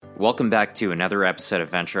Welcome back to another episode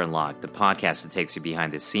of Venture Unlocked, the podcast that takes you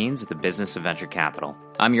behind the scenes of the business of venture capital.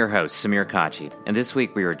 I'm your host, Samir Kachi, and this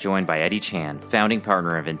week we are joined by Eddie Chan, founding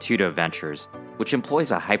partner of Intudo Ventures, which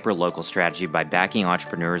employs a hyper-local strategy by backing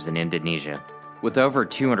entrepreneurs in Indonesia. With over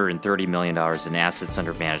 $230 million in assets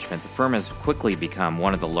under management, the firm has quickly become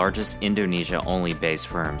one of the largest Indonesia-only based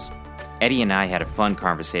firms. Eddie and I had a fun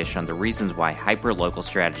conversation on the reasons why hyper-local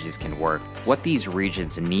strategies can work, what these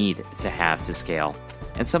regions need to have to scale,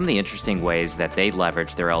 and some of the interesting ways that they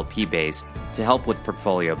leverage their LP base to help with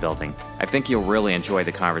portfolio building. I think you'll really enjoy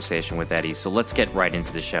the conversation with Eddie, so let's get right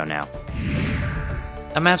into the show now.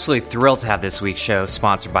 I'm absolutely thrilled to have this week's show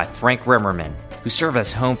sponsored by Frank Rimerman, who serve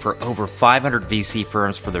as home for over 500 VC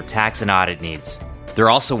firms for their tax and audit needs. They're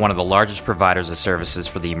also one of the largest providers of services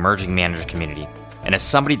for the emerging manager community. And as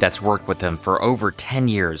somebody that's worked with them for over 10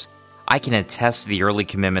 years, I can attest to the early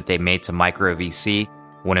commitment they made to micro VC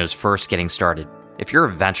when it was first getting started. If you're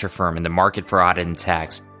a venture firm in the market for audit and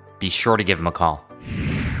tax, be sure to give them a call.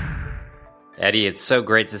 Eddie, it's so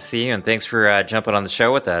great to see you, and thanks for jumping on the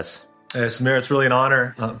show with us. Samir, it's really an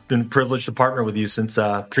honor. I've been privileged to partner with you since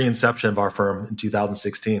pre-inception of our firm in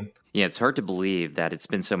 2016. Yeah, it's hard to believe that it's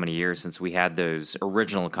been so many years since we had those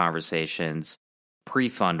original conversations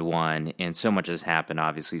pre-Fund One, and so much has happened,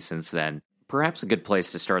 obviously, since then. Perhaps a good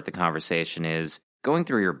place to start the conversation is going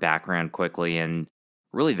through your background quickly and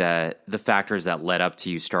really the factors that led up to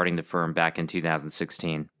you starting the firm back in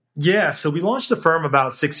 2016. Yeah, so we launched the firm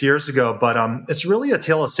about 6 years ago, but it's really a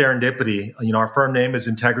tale of serendipity. You know, our firm name is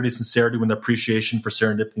Integrity, Sincerity, with an appreciation for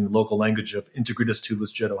serendipity in the local language of Integritas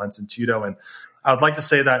Tulis Jodo, hence Intudo. And I would like to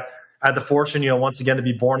say that I had the fortune, once again to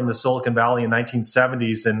be born in the Silicon Valley in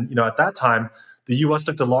 1970s. And, at that time, the U.S.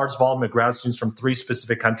 took the large volume of grad students from 3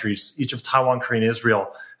 specific countries, each of Taiwan, Korea, and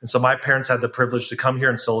Israel. And so my parents had the privilege to come here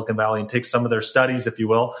in Silicon Valley and take some of their studies, if you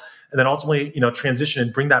will, and then ultimately, transition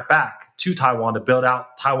and bring that back to Taiwan to build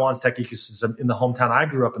out Taiwan's tech ecosystem in the hometown I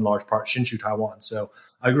grew up in large part, Hsinchu, Taiwan. So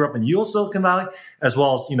I grew up in UL Silicon Valley, as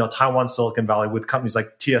well as, Taiwan Silicon Valley with companies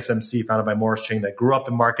like TSMC, founded by Morris Chang, that grew up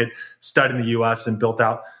in market, studied in the U.S., and built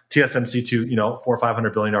out TSMC to, $400 or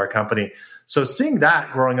 $500 billion company. So seeing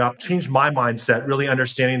that growing up changed my mindset, really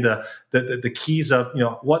understanding the keys of,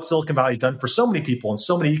 what Silicon Valley has done for so many people and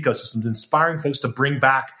so many ecosystems, inspiring folks to bring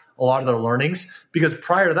back a lot of their learnings, because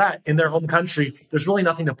prior to that, in their home country, there's really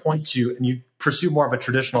nothing to point to, and you pursue more of a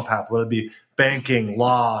traditional path, whether it be banking,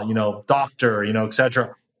 law, doctor, et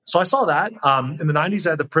cetera. So I saw that. In the 90s, I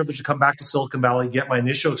had the privilege to come back to Silicon Valley, get my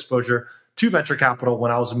initial exposure to venture capital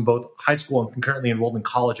when I was in both high school and concurrently enrolled in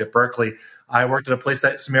college at Berkeley. I worked at a place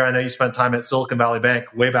that, Samir, I know you spent time at Silicon Valley Bank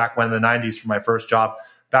way back when in the 90s for my first job.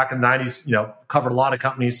 Back in the 90s, covered a lot of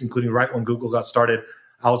companies, including right when Google got started.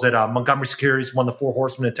 I was at Montgomery Securities, one of the 4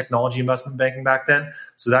 horsemen of technology investment banking back then.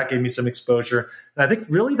 So that gave me some exposure. And I think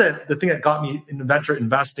really the thing that got me in venture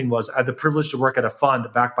investing was I had the privilege to work at a fund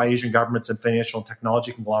backed by Asian governments and financial and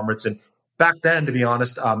technology conglomerates. And back then, to be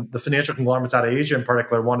honest, the financial conglomerates out of Asia in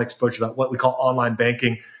particular wanted exposure to what we call online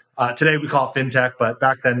banking. Today we call it fintech, but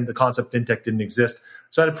back then the concept fintech didn't exist.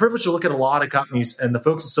 So I had a privilege to look at a lot of companies, and the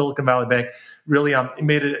folks at Silicon Valley Bank really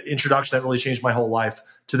made an introduction that really changed my whole life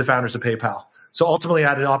to the founders of PayPal. So ultimately, I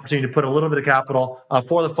had an opportunity to put a little bit of capital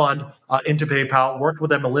for the fund into PayPal, worked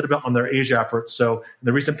with them a little bit on their Asia efforts. So in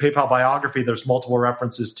the recent PayPal biography, there's multiple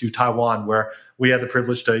references to Taiwan, where we had the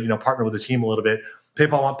privilege to partner with the team a little bit.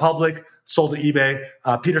 PayPal went public, sold to eBay.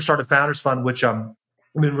 Peter started Founders Fund, which I've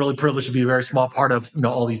been really privileged to be a very small part of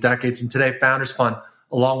all these decades. And today, Founders Fund,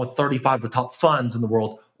 along with 35 of the top funds in the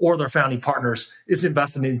world or their founding partners, is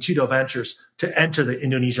investing in Intudo Ventures to enter the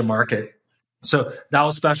Indonesia market. So that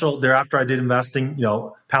was special. Thereafter, I did investing.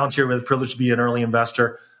 Palantir, with the privilege to be an early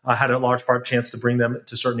investor, had a large part chance to bring them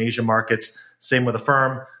to certain Asian markets. Same with the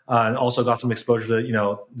firm, and also got some exposure to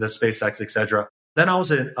the SpaceX, et cetera. Then I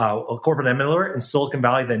was a corporate emulator in Silicon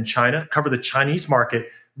Valley, then China, covered the Chinese market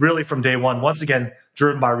really from day one. Once again,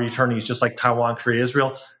 driven by returnees, just like Taiwan, Korea,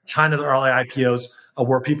 Israel. China, the early IPOs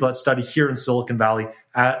were people that study here in Silicon Valley,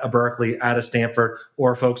 at a Berkeley, at a Stanford,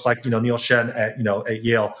 or folks like Neil Shen at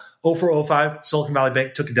Yale. 0405, Silicon Valley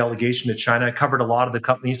Bank took a delegation to China, covered a lot of the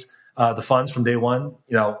companies, the funds from day one,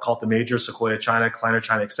 called the majors, Sequoia China, Kleiner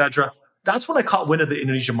China, et cetera. That's when I caught wind of the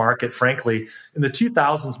Indonesian market, frankly. In the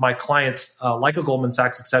 2000s, my clients, like a Goldman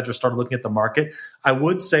Sachs, et cetera, started looking at the market. I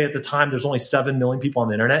would say at the time, there's only 7 million people on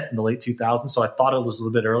the internet in the late 2000s, so I thought it was a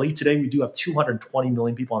little bit early. Today, we do have 220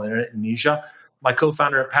 million people on the internet in Indonesia. My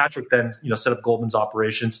co-founder, Patrick, then set up Goldman's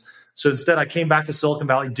operations. So instead, I came back to Silicon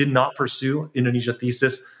Valley, did not pursue Indonesia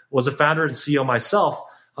thesis, was a founder and CEO myself.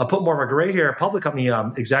 I put more of a gray hair public company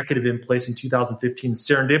executive in place in 2015.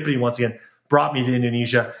 Serendipity, once again, brought me to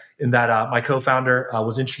Indonesia, in that my co-founder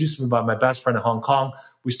was introduced to me by my best friend in Hong Kong.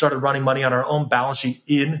 We started running money on our own balance sheet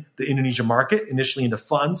in the Indonesia market, initially into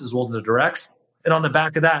funds as well as into directs. And on the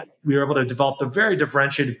back of that, we were able to develop a very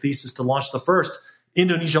differentiated thesis to launch the first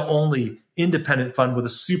Indonesia-only independent fund with a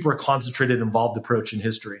super concentrated, involved approach in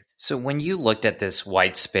history. So when you looked at this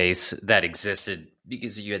white space that existed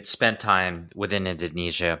because you had spent time within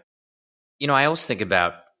Indonesia, I always think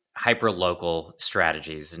about hyper-local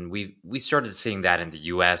strategies. And we started seeing that in the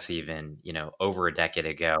US even, over a decade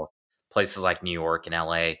ago, places like New York and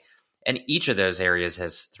LA. And each of those areas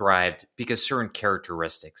has thrived because certain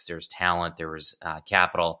characteristics, there's talent, there was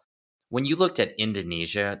capital. When you looked at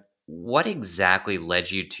Indonesia, what exactly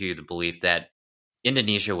led you to the belief that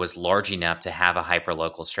Indonesia was large enough to have a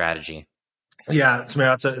hyperlocal strategy? Yeah,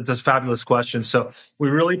 Samir, it's a fabulous question. So we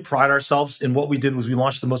really pride ourselves in what we did was we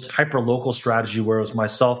launched the most hyper-local strategy, where it was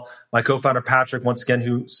myself, my co-founder Patrick, once again,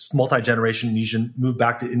 who's multi-generation Indonesian, moved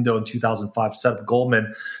back to Indo in 2005, set up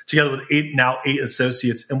Goldman, together with eight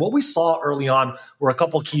associates. And what we saw early on were a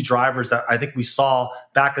couple of key drivers that I think we saw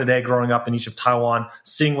back in the day growing up in each of Taiwan,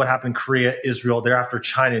 seeing what happened in Korea, Israel, thereafter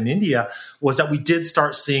China and India, was that we did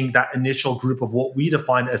start seeing that initial group of what we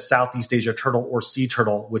defined as Southeast Asia turtle or sea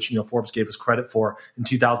turtle, which Forbes gave us credit for in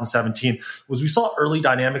 2017, was we saw early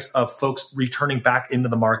dynamics of folks returning back into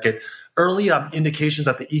the market. Early indications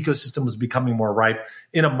that the ecosystem was becoming more ripe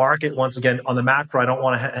in a market. Once again, on the macro, I don't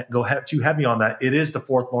want to go too heavy on that. It is the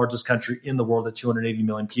fourth largest country in the world at 280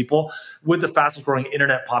 million people, with the fastest growing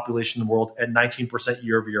internet population in the world at 19%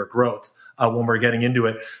 year-over-year growth. When we're getting into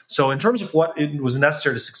it. So in terms of what it was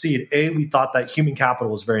necessary to succeed, we thought that human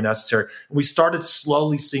capital was very necessary. And we started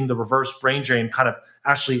slowly seeing the reverse brain drain kind of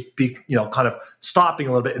actually be, kind of stopping a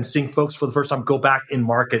little bit and seeing folks for the first time go back in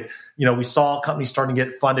market. We saw companies starting to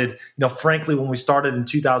get funded. Frankly, when we started in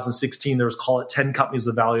 2016, there was, call it 10 companies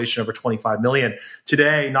with a valuation over 25 million.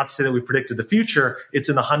 Today, not to say that we predicted the future, it's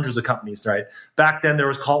in the hundreds of companies, right? Back then,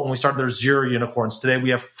 when we started, there was 0 unicorns. Today, we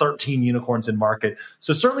have 13 unicorns in market.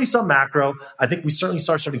 So certainly some macro. I think we certainly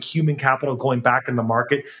started human capital going back in the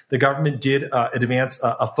market. The government did advance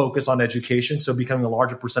a focus on education, so becoming a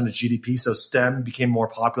larger percentage of GDP. So STEM became more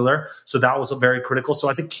popular. So that was very critical. So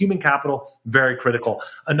I think human capital, very critical.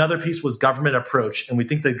 Another piece was government approach. And we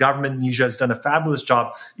think the government in Indonesia has done a fabulous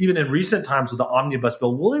job, even in recent times with the Omnibus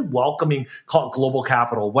Bill, really welcoming, call it global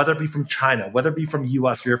capital, whether it be from China, whether it be from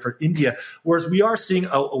US or from India, whereas we are seeing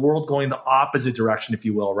a world going the opposite direction, if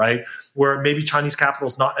you will, right? Where maybe Chinese capital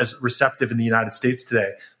is not as receptive in the United States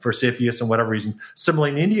today for CFIUS and whatever reason.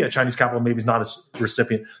 Similarly, in India, Chinese capital maybe is not as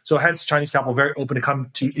recipient. So hence, Chinese capital very open to come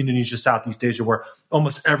to Indonesia, Southeast Asia, where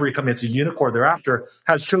almost every company that's a unicorn thereafter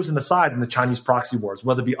has chosen a side in the Chinese proxy wars,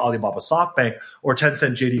 whether it be Alibaba SoftBank or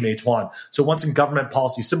Tencent JD Meituan. So once in government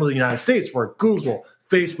policy, similar to the United States, where Google,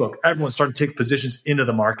 Facebook, everyone's starting to take positions into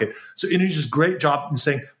the market. So Indonesia's great job in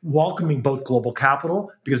saying welcoming both global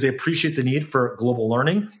capital because they appreciate the need for global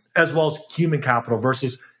learning, as well as human capital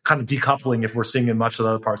versus kind of decoupling if we're seeing in much of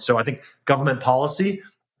the other parts. So I think government policy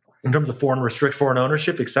in terms of foreign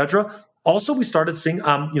ownership, et cetera. Also, we started seeing,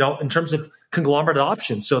 in terms of conglomerate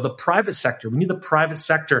adoption. So the private sector, we need the private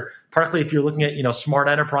sector, particularly if you're looking at, smart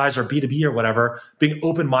enterprise or B2B or whatever, being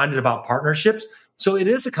open-minded about partnerships. So it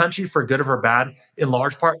is a country, for good or for bad, in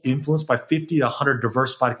large part influenced by 50 to 100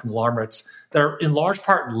 diversified conglomerates that are in large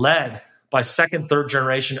part led by second, third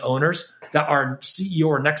generation owners that are CEO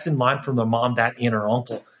or next in line from their mom, dad, aunt, or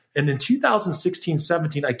uncle. And in 2016,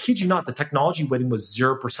 17, I kid you not, the technology weighting was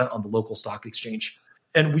 0% on the local stock exchange.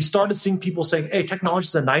 And we started seeing people saying, hey, technology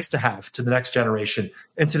is a nice to have to the next generation.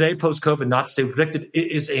 And today, post-COVID, not to say predicted,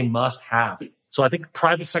 it is a must have. So I think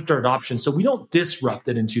private sector adoption. So we don't disrupt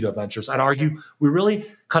it in Intudo Ventures. I'd argue we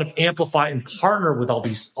really kind of amplify and partner with all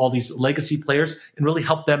these legacy players and really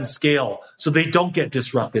help them scale so they don't get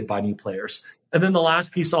disrupted by new players. And then the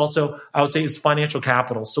last piece also, I would say, is financial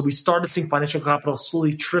capital. So we started seeing financial capital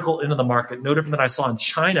slowly trickle into the market. No different than I saw in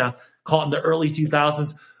China, call it in the early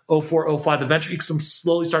 2000s, 04, 05. The venture ecosystem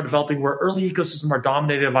slowly started developing where early ecosystems are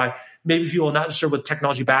dominated by maybe people not necessarily with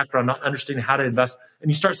technology background, not understanding how to invest. And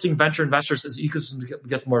you start seeing venture investors as the ecosystem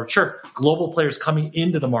gets more mature, global players coming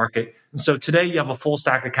into the market. And so today you have a full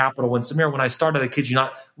stack of capital. When Samir, when I started, I kid you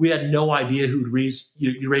not, we had no idea who'd raise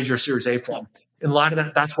your Series A from. And a lot of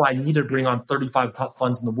that, that's why I needed to bring on 35 top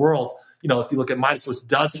funds in the world. If you look at Midas list,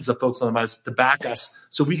 dozens of folks on the Midas to back us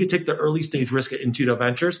so we could take the early stage risk at Intudo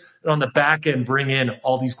Ventures and on the back end bring in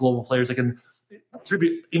all these global players that can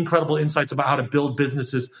contribute incredible insights about how to build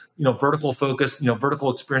businesses, vertical focus,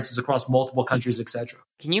 vertical experiences across multiple countries, et cetera.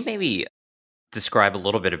 Can you maybe describe a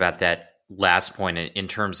little bit about that last point in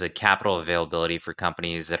terms of capital availability for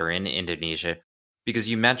companies that are in Indonesia? because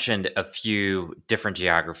you mentioned a few different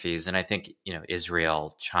geographies, and I think,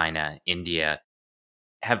 Israel, China, India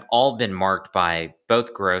have all been marked by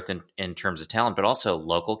both growth in terms of talent, but also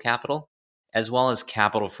local capital, as well as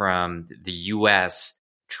capital from the US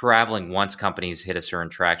traveling once companies hit a certain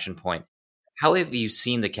traction point. How have you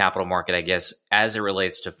seen the capital market, I guess, as it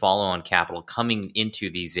relates to follow-on capital coming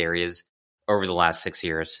into these areas over the last 6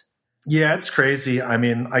 years? Yeah, it's crazy. I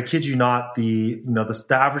mean, I kid you not, the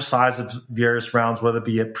average size of various rounds, whether it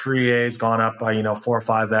be at pre-A, has gone up by, 4 or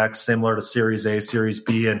 5x, similar to Series A, Series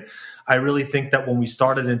B. And I really think that when we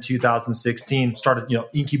started in 2016,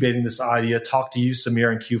 incubating this idea, talked to you,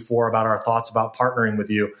 Samir, in Q4 about our thoughts about partnering with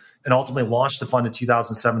you, and ultimately launched the fund in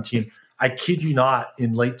 2017. I kid you not,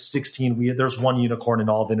 in late 16, there's one unicorn in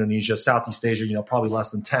all of Indonesia, Southeast Asia, probably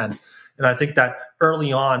less than 10. And I think that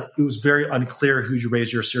early on, it was very unclear who you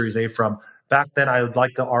raise your Series A from. Back then, I would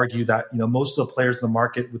like to argue that most of the players in the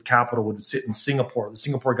market with capital would sit in Singapore. The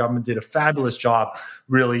Singapore government did a fabulous job,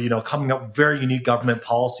 really, coming up with very unique government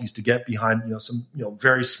policies to get behind some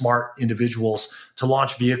very smart individuals to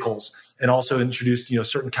launch vehicles, and also introduced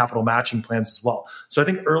certain capital matching plans as well. So I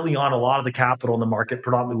think early on, a lot of the capital in the market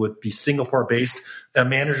predominantly would be Singapore based.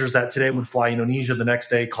 Managers that today would fly Indonesia, the next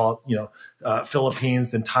day call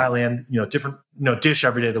Philippines, then Thailand, different dish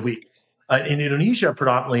every day of the week. In Indonesia,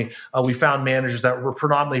 predominantly, we found managers that were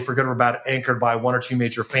predominantly, for good or bad, anchored by one or two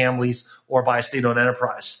major families or by a state-owned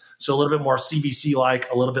enterprise. So a little bit more CVC-like,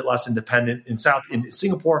 a little bit less independent. In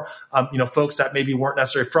Singapore, folks that maybe weren't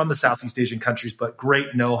necessarily from the Southeast Asian countries, but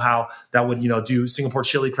great know-how that would do Singapore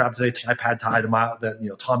chili crab today, Thai pad Thai,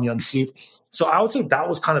 Tom Yum soup. So I would say that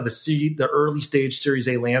was kind of the early stage Series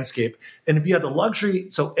A landscape. And if you had the luxury,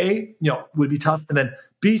 so A, would be tough, and then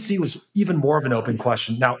BC was even more of an open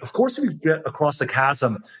question. Now, of course, if you get across the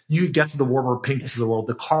chasm, you get to the Warburg Pinkett's of the world,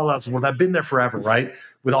 the Carlyles of the world. I've been there forever, right?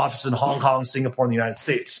 With offices in Hong Kong, Singapore, and the United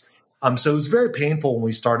States. So it was very painful when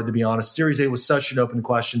we started, to be honest. Series A was such an open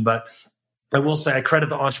question, but I will say I credit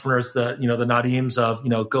the entrepreneurs, the Nadims of,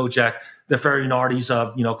 Gojek, the Ferrinardis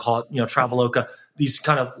of, Traveloka, these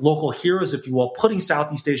kind of local heroes, if you will, putting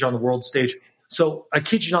Southeast Asia on the world stage. So I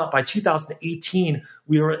kid you not, by 2018,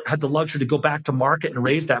 we had the luxury to go back to market and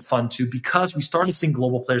raise that fund too, because we started seeing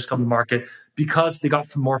global players come to market, because they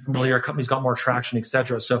got more familiar, companies got more traction, et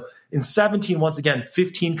cetera. So in 17, once again,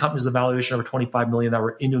 15 companies with a valuation over 25 million that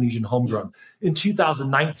were Indonesian homegrown. In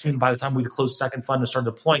 2019, by the time we closed second fund and started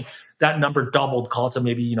deploying, that number doubled, call it to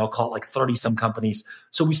maybe, call it like 30 some companies.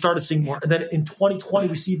 So we started seeing more. And then in 2020,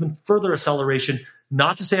 we see even further acceleration.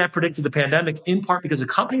 Not to say I predicted the pandemic, in part because of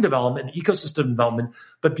company development and ecosystem development,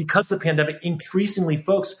 but because the pandemic, increasingly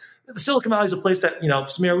folks, the Silicon Valley is a place that,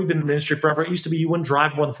 Samir, we've been in the industry forever. It used to be you wouldn't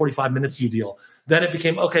drive more than 45 minutes to your deal. Then it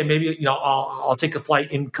became, okay, maybe, I'll take a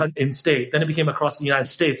flight in state. Then it became across the United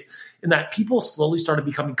States. And that people slowly started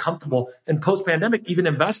becoming comfortable and post-pandemic, even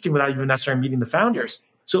investing without even necessarily meeting the founders.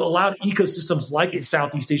 So it allowed ecosystems like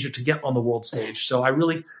Southeast Asia to get on the world stage. So I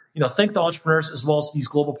really, thank the entrepreneurs as well as these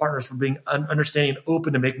global partners for being understanding and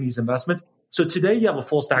open to making these investments. So today you have a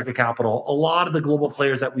full stack of capital. A lot of the global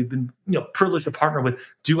players that we've been privileged to partner with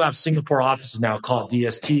do have Singapore offices now. Call it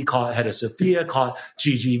DST, call it Head Sophia, call it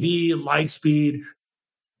GGV, Lightspeed,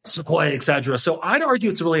 Sequoia, et cetera. So I'd argue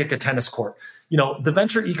it's really like a tennis court. The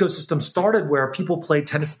venture ecosystem started where people played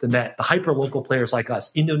tennis at the net, the hyper-local players like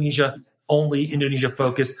us, Indonesia only, Indonesia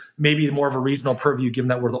focused, maybe more of a regional purview, given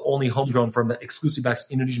that we're the only homegrown firm that exclusively backs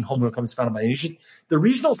Indonesian homegrown companies founded by Indonesians. The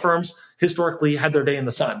regional firms historically had their day in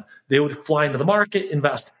the sun. They would fly into the market,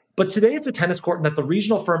 invest. But today it's a tennis court in that the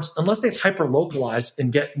regional firms, unless they hyper localize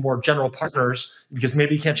and get more general partners, because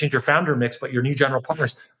maybe you can't change your founder mix, but your new general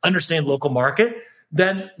partners understand local market,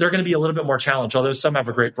 then they're going to be a little bit more challenged, although some have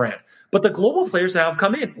a great brand. But the global players that have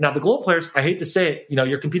come in, now the global players, I hate to say it,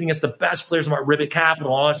 you're competing against the best players in Ribbit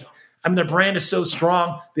Capital, all that. I mean, their brand is so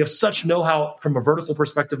strong. They have such know-how from a vertical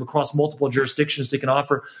perspective across multiple jurisdictions they can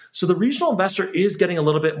offer. So the regional investor is getting a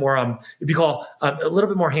little bit more, if you call a little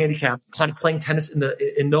bit more handicapped, kind of playing tennis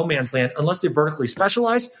in no man's land, unless they vertically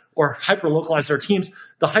specialize or hyper-localize their teams.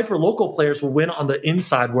 The hyper-local players will win on the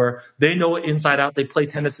inside, where they know it inside out. They play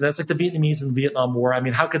tennis, and that's like the Vietnamese in the Vietnam War. I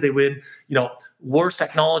mean, how could they win? Worse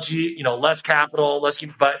technology, less capital,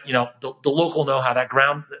 but the local know-how, that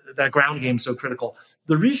ground game is so critical.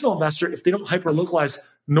 The regional investor, if they don't hyper-localize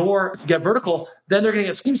nor get vertical, then they're going to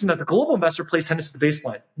get squeezed in that the global investor plays tennis at the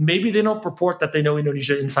baseline. Maybe they don't purport that they know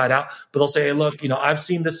Indonesia inside out, but they'll say, hey, look, I've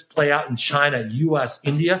seen this play out in China, US,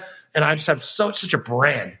 India, and I just have such a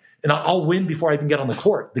brand, and I'll win before I even get on the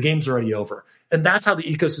court. The game's already over. And that's how the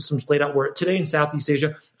ecosystem's played out, where today in Southeast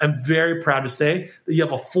Asia, I'm very proud to say that you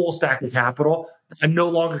have a full stack of capital. I'm no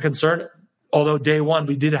longer concerned. Although day one,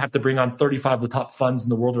 we did have to bring on 35 of the top funds in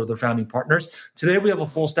the world or their founding partners. Today, we have a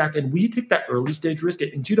full stack, and we take that early stage risk.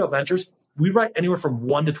 At Intudo Ventures, we write anywhere from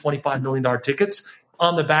 $1 to $25 million tickets.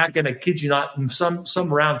 On the back end, I kid you not, in some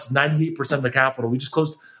rounds, 98% of the capital. We just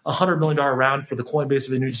closed a $100 million round for the Coinbase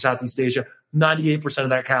of Indonesia, Southeast Asia. 98% of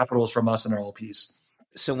that capital is from us and our LPs.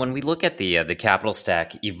 So when we look at the capital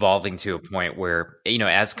stack evolving to a point where,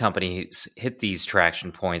 as companies hit these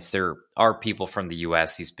traction points, there are people from the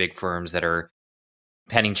US, these big firms that are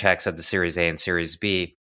penning checks at the Series A and Series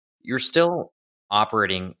B. You're still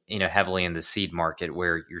operating, heavily in the seed market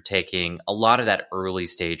where you're taking a lot of that early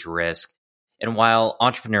stage risk. And while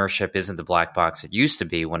entrepreneurship isn't the black box it used to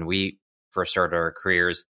be when we first started our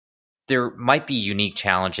careers, there might be unique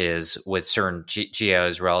challenges with certain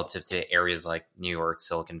geos relative to areas like New York,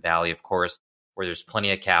 Silicon Valley, of course, where there's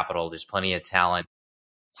plenty of capital, there's plenty of talent.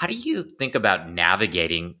 How do you think about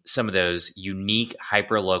navigating some of those unique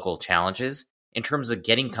hyper-local challenges in terms of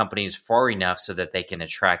getting companies far enough so that they can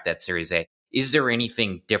attract that Series A? Is there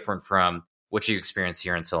anything different from what you experience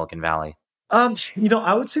here in Silicon Valley? I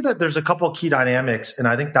would say that there's a couple of key dynamics, and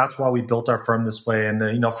I think that's why we built our firm this way.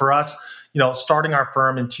 And, for us, starting our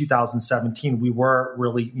firm in 2017, we were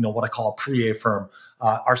really, what I call a pre-A firm.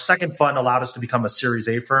 Our second fund allowed us to become a Series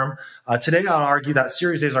A firm. Today, I'd argue that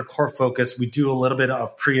Series A is our core focus. We do a little bit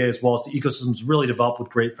of pre-A as well as the ecosystem's really developed with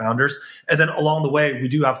great founders. And then along the way, we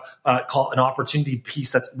do have call an opportunity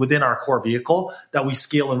piece that's within our core vehicle that we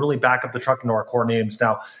scale and really back up the truck into our core names.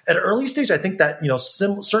 Now, at an early stage, I think that,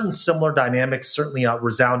 certain similar dynamics certainly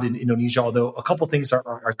resound in Indonesia, although a couple things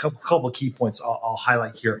are a couple of key points I'll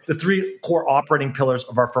highlight here. The three core operating pillars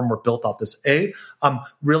of our firm were built off this.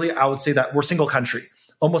 Really, I would say that we're single country.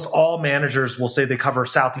 Almost all managers will say they cover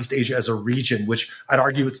Southeast Asia as a region, which I'd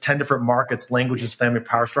argue it's 10 different markets, languages, family,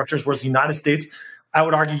 power structures. Whereas the United States, I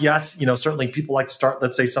would argue, yes, certainly people like to start,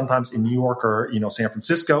 let's say, sometimes in New York or, San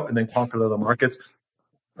Francisco and then conquer the other markets.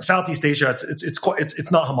 Southeast Asia,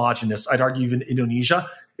 it's not homogenous. I'd argue even Indonesia,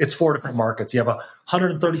 it's 4 different markets. You have a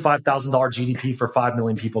 $135,000 GDP for 5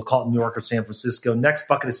 million people, call it New York or San Francisco. Next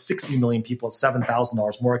bucket is 60 million people at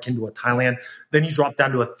 $7,000, more akin to a Thailand. Then you drop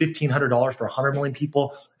down to a $1,500 for 100 million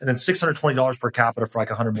people, and then $620 per capita for like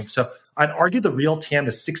 100 million. So I'd argue the real TAM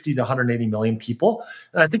is 60 to 180 million people.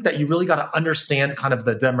 And I think that you really got to understand kind of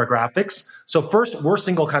the demographics. So first, we're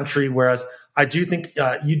single country, whereas I do think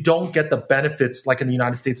you don't get the benefits like in the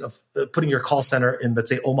United States of putting your call center in, let's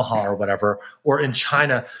say, Omaha or whatever, or in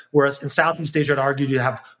China. Whereas in Southeast Asia, I'd argue you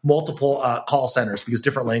have multiple call centers because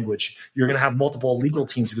different language. You're going to have multiple legal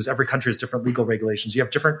teams because every country has different legal regulations. You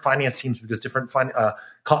have different finance teams because different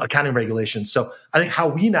accounting regulations. So I think how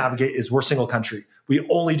we navigate is we're single country. We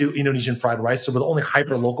only do Indonesian fried rice. So we're the only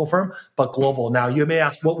hyper local firm, but global. Now you may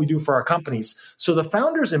ask what we do for our companies. So the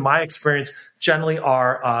founders, in my experience, generally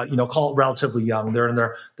are, call it relatively young. They're in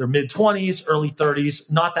their mid 20s, early 30s,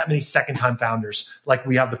 not that many second time founders. Like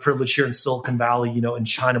we have the privilege here in Silicon Valley, in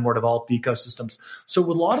China, more developed ecosystems. So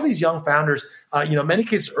with a lot of these young founders, in many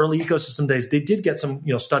cases, early ecosystem days, they did get some,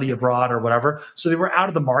 study abroad or whatever. So they were out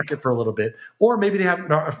of the market for a little bit, or maybe they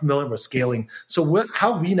are familiar with scaling. So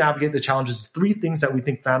how we navigate the challenges is 3 things that we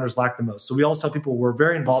think founders lack the most. So we always tell people we're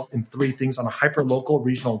very involved in 3 things on a hyper local,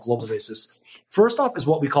 regional, and global basis. First off is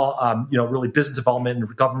what we call, really business development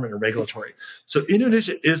and government and regulatory. So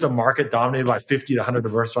Indonesia is a market dominated by 50 to 100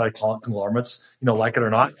 diversified conglomerates, like it or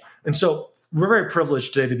not. And so we're very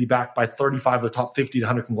privileged today to be backed by 35 of the top 50 to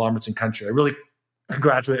 100 conglomerates in country. I really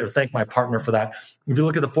congratulate or thank my partner for that. If you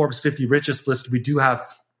look at the Forbes 50 richest list, we do have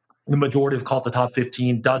the majority of called the top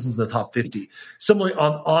 15, dozens of the top 50. Similarly,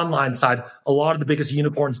 on the online side, a lot of the biggest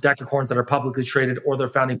unicorns, decacorns that are publicly traded or their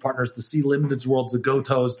founding partners, the C Limited's worlds, the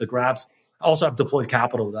GoTos, the Grabs, also have deployed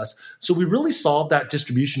capital with us. So we really solved that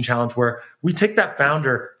distribution challenge where we take that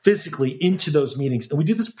founder physically into those meetings, and we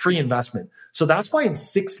do this pre-investment. So that's why in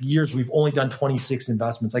 6 years, we've only done 26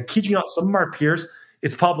 investments. I kid you not, some of our peers,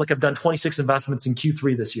 it's public, have done 26 investments in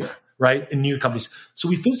Q3 this year, right, in new companies. So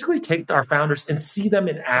we physically take our founders and see them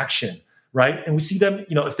in action, right? And we see them,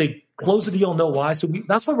 if they close the deal, know why. So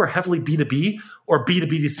that's why we're heavily B2B or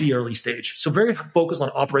B2B2C early stage. So very focused on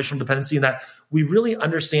operational dependency in that we really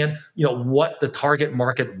understand, what the target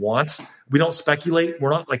market wants. We don't speculate. We're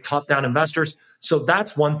not like top-down investors. So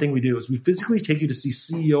that's one thing we do is we physically take you to see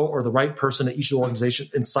CEO or the right person at each of the organization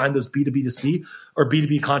and sign those B2B2C or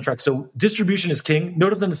B2B contracts. So distribution is king. No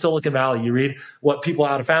different than Silicon Valley. You read what people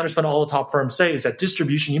out of Founders Fund, all the top firms say is that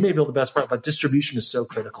distribution, you may build the best product, but distribution is so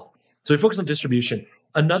critical. So we focus on distribution.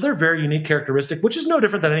 Another very unique characteristic, which is no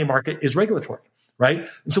different than any market, is regulatory, right?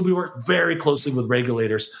 And so we work very closely with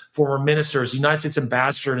regulators, former ministers, United States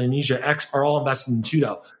ambassador in Indonesia, are all invested in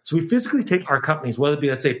Tudo. So we physically take our companies, whether it be,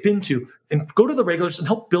 let's say, Pintu, and go to the regulators and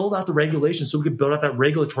help build out the regulations so we can build out that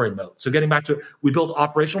regulatory moat. So getting back to it, we build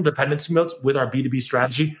operational dependency moats with our B2B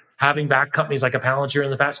strategy, having back companies like a Palantir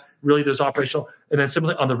in the past, really those operational, and then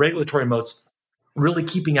simply on the regulatory moats, really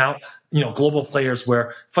keeping out, global players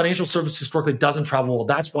where financial services historically doesn't travel well.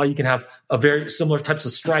 That's why you can have a very similar types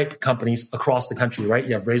of Stripe companies across the country, right?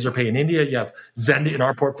 You have Razorpay in India, you have Zendesk in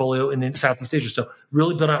our portfolio in Southeast Asia. So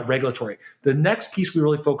really build out regulatory. The next piece we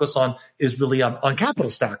really focus on is really on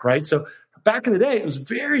capital stack, right? So back in the day, it was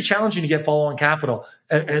very challenging to get follow-on capital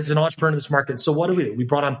as an entrepreneur in this market. So what do? We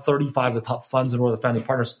brought on 35 of the top funds and we're the founding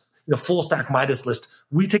partners, full stack Midas list.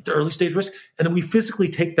 We take the early stage risk and then we physically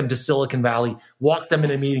take them to Silicon Valley, walk them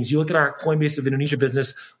into meetings. You look at our Coinbase of Indonesia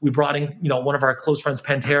business, we brought in, one of our close friends,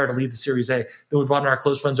 Pantera, to lead the Series A. Then we brought in our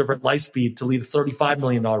close friends over at Lightspeed to lead a $35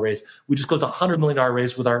 million raise. We just closed a $100 million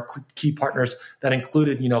raise with our key partners that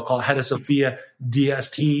included, called Hedda Sophia,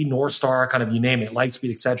 DST, Northstar, kind of you name it,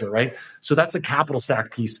 Lightspeed, et cetera, right? So that's a capital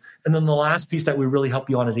stack piece. And then the last piece that we really help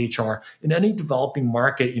you on is HR. In any developing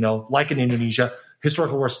market, like in Indonesia,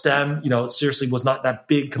 historically where STEM, seriously was not that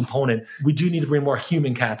big component. We do need to bring more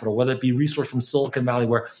human capital, whether it be resource from Silicon Valley,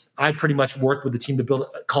 where I pretty much worked with the team to build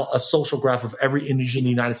a social graph of every Indonesian in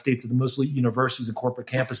the United States at the most elite universities and corporate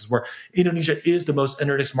campuses, where Indonesia is the most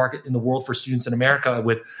indexed market in the world for students in America,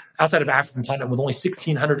 with outside of African continent, with only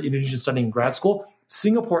 1,600 Indonesians studying in grad school.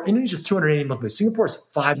 Indonesia is 280 million. Singapore is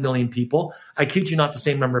 5 million people. I kid you not, the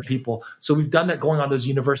same number of people. So we've done that going on those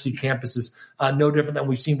university campuses, no different than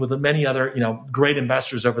we've seen with many other, great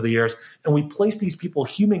investors over the years. And we place these people,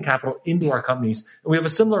 human capital, into our companies. And we have a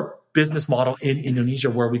similar business model in Indonesia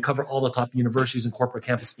where we cover all the top universities and corporate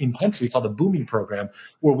campus in country called the Bumi program,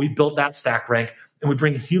 where we built that stack rank. And we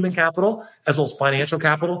bring human capital as well as financial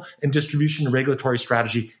capital and distribution and regulatory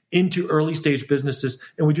strategy into early stage businesses.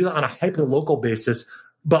 And we do that on a hyper local basis,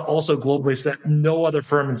 but also globally, so that no other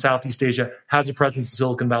firm in Southeast Asia has a presence in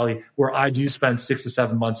Silicon Valley, where I do spend 6 to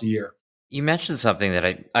 7 months a year. You mentioned something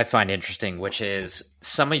that I find interesting, which is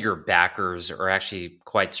some of your backers are actually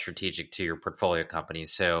quite strategic to your portfolio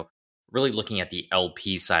companies. So really looking at the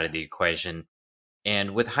LP side of the equation.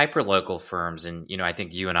 And with hyperlocal firms, and I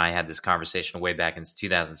think you and I had this conversation way back in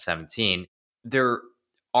 2017, there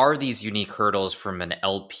are these unique hurdles from an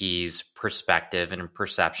LP's perspective and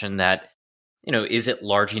perception that, is it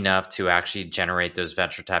large enough to actually generate those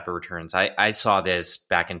venture type of returns? I saw this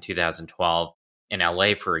back in 2012 in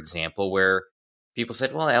LA, for example, where people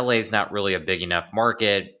said, well, LA is not really a big enough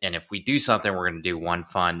market. And if we do something, we're going to do one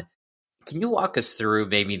fund. Can you walk us through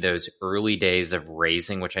maybe those early days of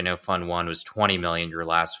raising, which I know fund one was 20 million, your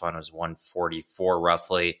last fund was 144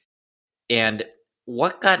 roughly, and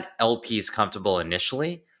what got LPs comfortable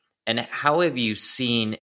initially, and how have you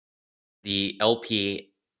seen the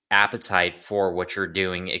LP appetite for what you're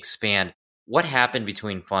doing expand? What happened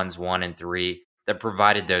between funds 1 and 3 that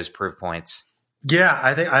provided those proof points? Yeah,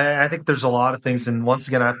 I think there's a lot of things, and once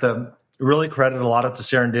again, I have to really credit a lot of to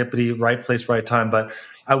serendipity, right place, right time. But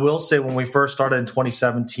I will say, when we first started in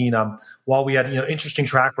 2017, while we had interesting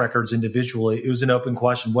track records individually, it was an open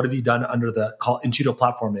question: what have you done under the Intudo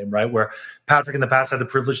platform name, right? Where Patrick in the past had the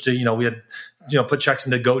privilege to, we had put checks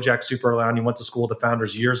into Gojek super early on. He went to school with the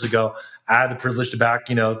founders years ago. I had the privilege to back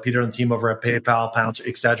Peter and the team over at PayPal, Palantir,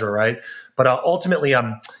 et cetera, right? But ultimately,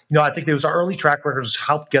 I think those early track records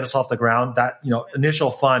helped get us off the ground. That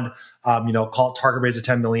initial fund, call it target raise of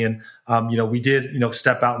 10 million. We did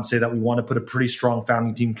step out and say that we want to put a pretty strong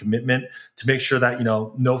founding team commitment to make sure that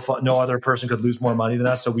no other person could lose more money than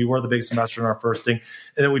us. So we were the biggest investor in our first thing,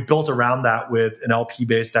 and then we built around that with an LP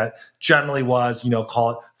base that generally was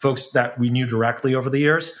call it folks that we knew directly over the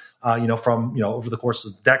years. From over the course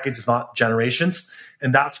of decades, if not generations,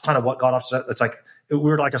 and that's kind of what got us. It's like we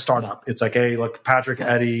were like a startup. It's like, hey, look, Patrick,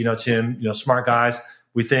 Eddie, Tim, smart guys.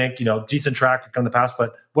 We think, decent track record in the past,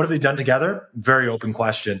 but what have they done together? Very open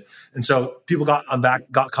question. And so people got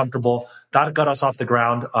comfortable. That got us off the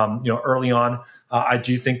ground, early on. I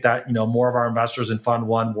do think that, more of our investors in Fund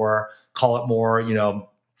One were, call it more,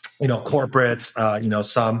 corporates,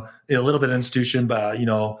 some, a little bit of institution, but,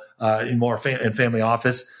 in more in family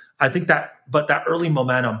office. I think but that early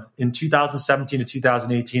momentum in 2017 to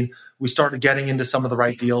 2018, we started getting into some of the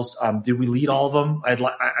right deals. Did we lead all of them?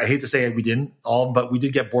 I hate to say we didn't all of them, but we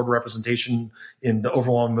did get board representation in the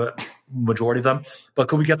overwhelming majority of them. But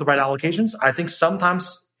could we get the right allocations? I think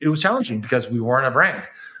sometimes it was challenging because we weren't a brand.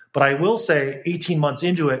 But I will say 18 months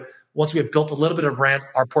into it, once we had built a little bit of brand,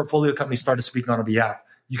 our portfolio company started speaking on our behalf.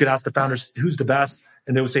 You could ask the founders, who's the best?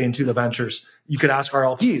 and they would say Intuitive Ventures. You could ask our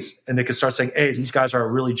LPs and they could start saying, hey, these guys are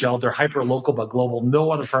really gelled. They're hyper local, but global.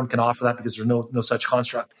 No other firm can offer that because there's no such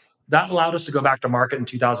construct. That allowed us to go back to market in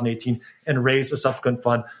 2018 and raise a subsequent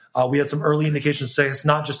fund. We had some early indications saying it's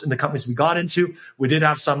not just in the companies we got into. We did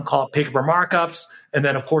have some called paper markups. And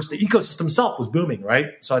then, of course, the ecosystem itself was booming, right?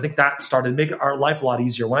 So I think that started making our life a lot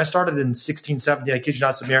easier. When I started in 16, 17, I kid you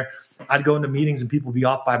not, Samir, I'd go into meetings and people would be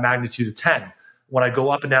off by a magnitude of 10. When I go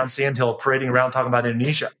up and down Sand Hill, parading around talking about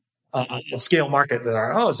Indonesia, a scale market, they're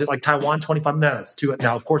like, oh, is it like Taiwan, 25 minutes to it?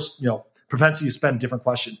 Now, of course, propensity to spend, different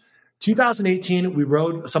question. 2018, we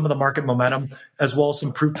rode some of the market momentum as well as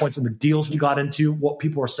some proof points in the deals we got into, what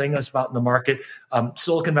people were saying us about in the market.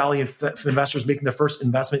 Silicon Valley investors making their first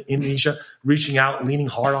investment in Indonesia, reaching out, leaning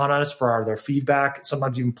hard on us for their feedback,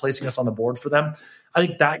 sometimes even placing us on the board for them. I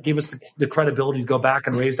think that gave us the credibility to go back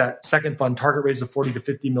and raise that second fund. Target raised of 40 to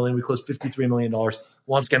 50 million. We closed $53 million.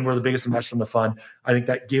 Once again, we're the biggest investor in the fund. I think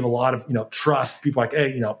that gave a lot of trust. People like,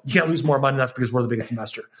 hey, you can't lose more money. That's because we're the biggest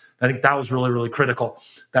investor. I think that was really, really critical.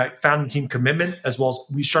 That founding team commitment, as well as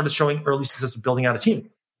we started showing early success of building out a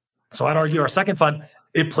team. So I'd argue our second fund,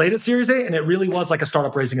 it played at Series A, and it really was like a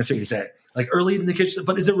startup raising a Series A. Like early indications,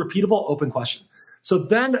 but is it repeatable? Open question. So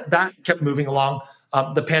then that kept moving along.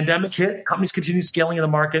 The pandemic hit, companies continued scaling in the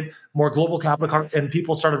market, more global capital, and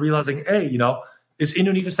people started realizing, hey, is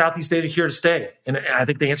Indonesia, Southeast Asia here to stay? And I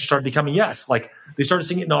think the answer started becoming yes. Like they started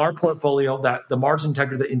seeing it in our portfolio that the margin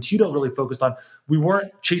integrity that Intudo really focused on. We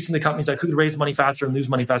weren't chasing the companies that could raise money faster and lose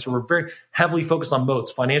money faster. We're very heavily focused on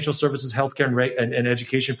moats, financial services, healthcare, and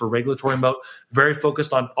education for regulatory moat. Very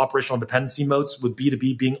focused on operational dependency moats, with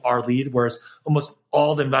B2B being our lead, whereas almost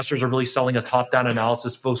all the investors are really selling a top-down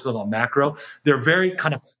analysis focused on macro. They're very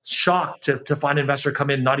kind of shocked to find an investor come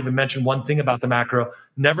in, not even mention one thing about the macro,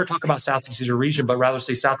 never talk about Southeast Asia region, but rather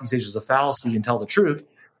say Southeast Asia is a fallacy and tell the truth.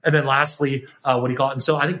 And then lastly, and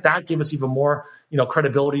so I think that gave us even more,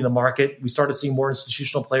 credibility in the market. We started seeing more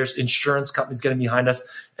institutional players, insurance companies getting behind us.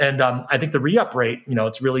 And I think the re-up rate,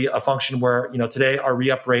 it's really a function where, today our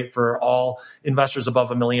re-up rate for all investors above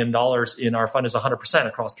 $1 million in our fund is 100%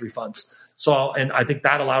 across 3 funds. So, and I think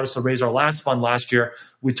that allowed us to raise our last fund last year.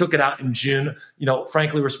 We took it out in June.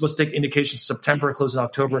 Frankly, we're supposed to take indications September, close in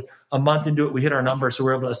October. A month into it, we hit our number. So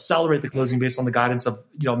we're able to accelerate the closing based on the guidance of,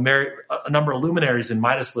 a number of luminaries in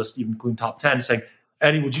Midas list, even including top 10, saying,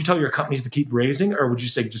 Eddie, would you tell your companies to keep raising, or would you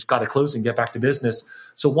say just got to close and get back to business?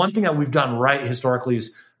 So one thing that we've done right historically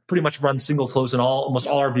is pretty much run single close in almost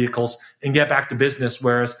all our vehicles and get back to business.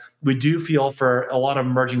 Whereas we do feel for a lot of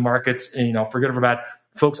emerging markets, and, for good or for bad,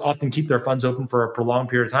 folks often keep their funds open for a prolonged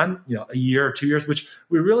period of time, a year or 2 years, which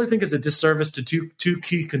we really think is a disservice to two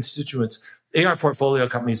key constituents. A, our portfolio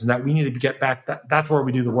companies, and that we need to get back. That's where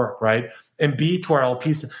we do the work, right? And B, to our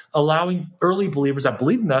LPs, allowing early believers that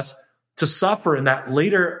believe in us to suffer, and that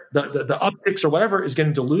later the upticks or whatever is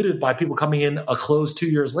getting diluted by people coming in a close 2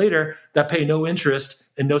 years later that pay no interest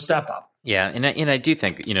and no step up. Yeah, and I do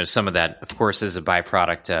think some of that, of course, is a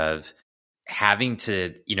byproduct of having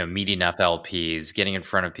to meet enough LPs, getting in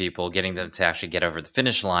front of people, getting them to actually get over the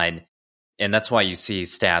finish line, and that's why you see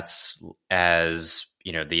stats as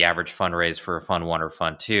the average fundraise for a fund 1 or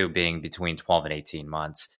fund 2 being between 12 and 18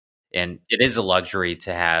 months, and it is a luxury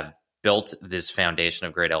to have built this foundation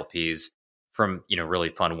of great LPs from, really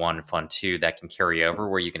fund 1 and fund 2 that can carry over,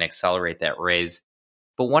 where you can accelerate that raise.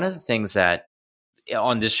 But one of the things that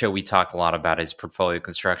on this show we talk a lot about is portfolio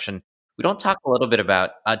construction. We don't talk a little bit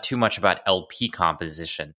about too much about LP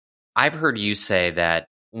composition. I've heard you say that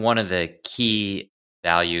one of the key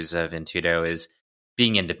values of Intudo is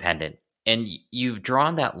being independent. And you've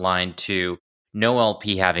drawn that line to no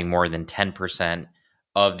LP having more than 10%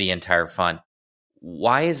 of the entire fund.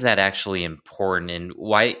 Why is that actually important, and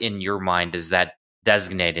why, in your mind, does that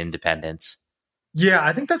designate independence? Yeah,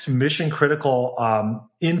 I think that's mission critical,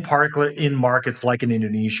 in particular in markets like in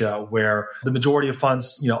Indonesia, where the majority of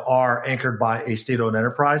funds, are anchored by a state-owned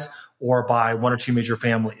enterprise or by 1 or 2 major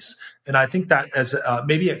families. And I think that as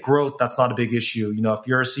maybe at growth, that's not a big issue. If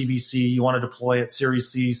you're a CVC, you want to deploy at Series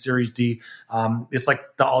C, Series D. It's like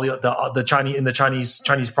the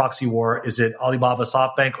Chinese proxy war. Is it Alibaba,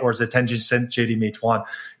 SoftBank, or is it Tencent, JD, Meituan?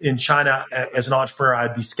 In China, as an entrepreneur,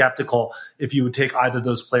 I'd be skeptical if you would take either of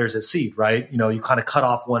those players at seed, right? You kind of cut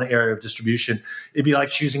off one area of distribution. It'd be like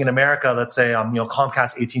choosing in America, let's say,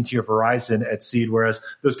 Comcast, AT&T, or Verizon at seed, whereas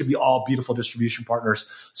those could be all beautiful distribution partners.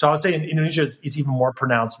 So I would say in Indonesia, it's even more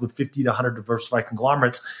pronounced with 50 50 to 100 diversified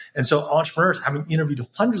conglomerates. And so entrepreneurs, having interviewed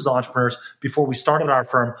hundreds of entrepreneurs before we started our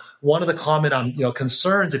firm, one of the common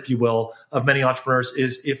concerns, if you will, of many entrepreneurs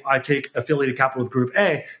is, if I take affiliated capital with Group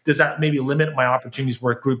A, does that maybe limit my opportunities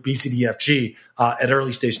with Group B, C, D, F, G at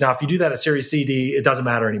early stage? Now, if you do that at Series C, D, it doesn't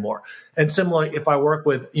matter anymore. And similarly, if I work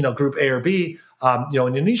with Group A or B,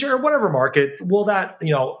 Indonesia or whatever market, will that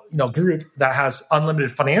group that has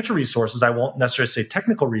unlimited financial resources, I won't necessarily say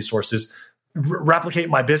technical resources, replicate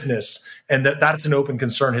my business? And that's an open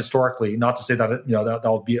concern historically. Not to say that that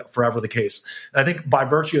will be forever the case. And I think by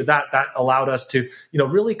virtue of that allowed us to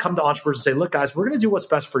really come to entrepreneurs and say, look, guys, we're going to do what's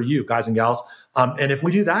best for you, guys and gals. And if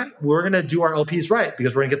we do that, we're going to do our LPs right,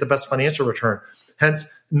 because we're going to get the best financial return. Hence,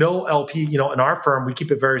 no LP, in our firm, we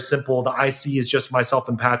keep it very simple. The IC is just myself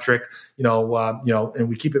and Patrick, and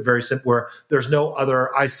we keep it very simple, where there's no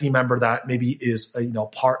other IC member that maybe is,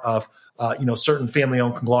 part of, certain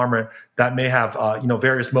family-owned conglomerate that may have,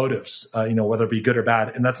 various motives, whether it be good or bad.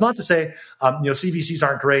 And that's not to say, CVCs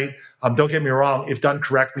aren't great. Don't get me wrong. If done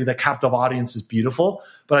correctly, the captive audience is beautiful.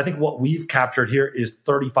 But I think what we've captured here is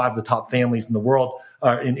 35 of the top families in the world,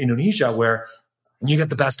 in Indonesia, where you get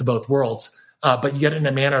the best of both worlds. But you get it in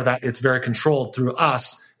a manner that it's very controlled through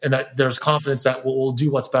us, and that there's confidence that we'll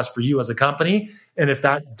do what's best for you as a company. And if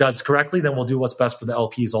that does correctly, then we'll do what's best for the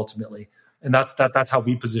LPs ultimately. And that's how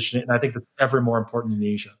we position it. And I think that's ever more important in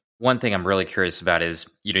Asia. One thing I'm really curious about is,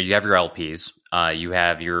 you have your LPs, you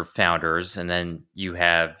have your founders, and then you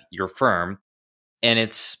have your firm. And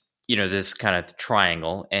it's, this kind of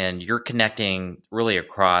triangle, and you're connecting really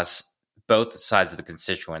across both sides of the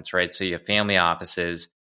constituents, right? So you have family offices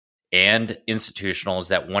and institutionals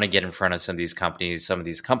that want to get in front of some of these companies. Some of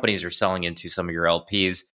these companies are selling into some of your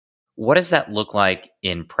LPs. What does that look like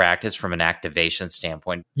in practice from an activation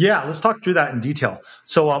standpoint? Yeah, let's talk through that in detail.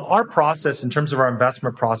 So our process, in terms of our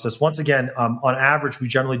investment process, once again, on average, we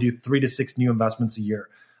generally do 3 to 6 new investments a year.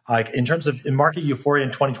 Like in terms of in market euphoria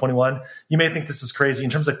in 2021, you may think this is crazy. In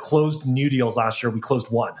terms of closed new deals last year, we closed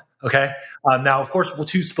 1. Okay. Now, of course,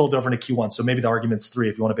 2 spilled over into Q1. So maybe the argument's 3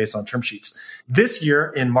 if you want to base on term sheets. This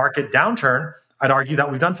year in market downturn, I'd argue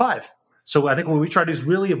that we've done 5. So I think what we try to do is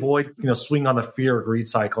really avoid, swing on the fear or greed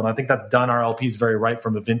cycle. And I think that's done our LPs very right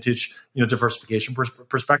from a vintage, diversification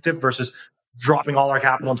perspective versus dropping all our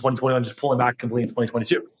capital in 2021 and just pulling back completely in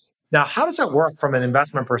 2022. Now, how does that work from an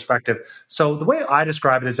investment perspective? So the way I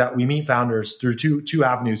describe it is that we meet founders through two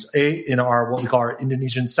avenues. A, in our what we call our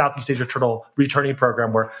Indonesian Southeast Asia Turtle Returning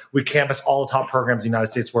Program, where we canvass all the top programs in the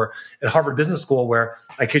United States. We're at Harvard Business School, where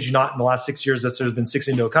I kid you not, in the last 6 years, there's been 6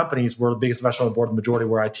 Indo companies. We're the biggest investor on the board, the majority,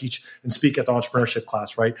 where I teach and speak at the entrepreneurship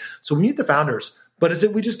class, right? So we meet the founders. But is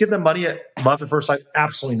it we just give them money at love at first sight?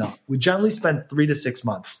 Absolutely not. We generally spend 3 to 6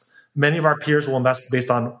 months. Many of our peers will invest based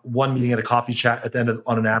on one meeting at a coffee chat at the end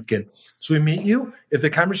on a napkin. So we meet you. If the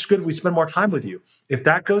chemistry is good, we spend more time with you. If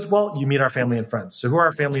that goes well, you meet our family and friends. So who are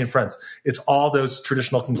our family and friends? It's all those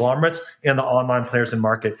traditional conglomerates and the online players in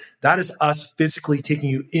market. That is us physically taking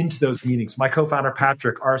you into those meetings. My co-founder,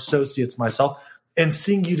 Patrick, our associates, myself, and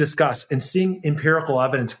seeing you discuss and seeing empirical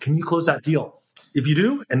evidence. Can you close that deal? If you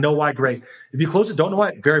do and know why, great. If you close it, don't know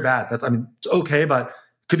why, very bad. It's okay, but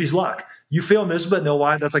could be luck. You fail miserably, but know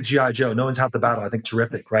why? That's like G.I. Joe. No one's half the battle. I think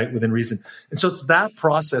terrific, right? Within reason. And so it's that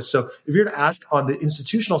process. So if you're to ask on the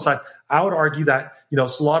institutional side, I would argue that, so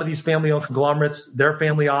a lot of these family-owned conglomerates, their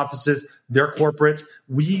family offices, their corporates,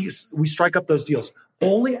 we strike up those deals.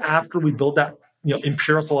 Only after we build that,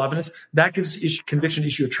 empirical evidence, that gives conviction to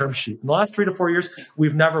issue a term sheet. In the last 3 to 4 years,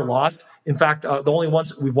 we've never lost. In fact, the only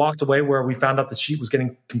ones we've walked away where we found out the sheet was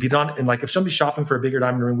getting competed on. And like if somebody's shopping for a bigger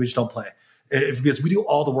diamond ring, we just don't play. Because we do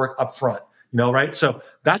all the work up front, right? So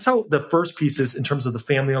that's how the first piece is in terms of the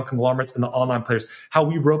family-owned conglomerates and the online players, how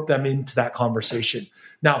we rope them into that conversation.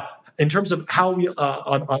 Now, in terms of how we,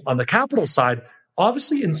 on the capital side,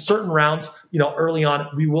 obviously in certain rounds, early on,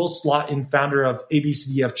 we will slot in founder of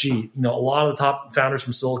ABCDFG, a lot of the top founders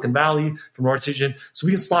from Silicon Valley, from North Asia. So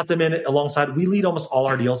we can slot them in alongside. We lead almost all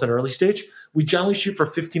our deals at early stage. We generally shoot for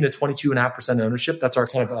 15 to 22.5% ownership. That's our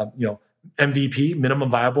kind of, MVP,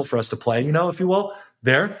 minimum viable for us to play, if you will,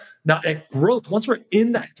 there. Now at growth, once we're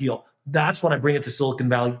in that deal, that's when I bring it to Silicon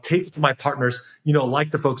Valley, take it to my partners,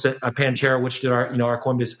 like the folks at Pantera, which did our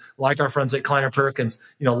Coinbase, like our friends at Kleiner Perkins,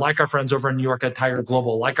 like our friends over in New York at Tiger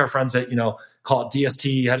Global, like our friends at, call it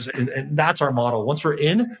DST. And that's our model. Once we're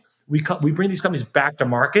in, we bring these companies back to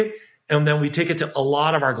market, and then we take it to a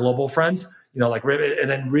lot of our global friends, like Ribbit,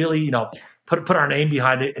 and then really, put our name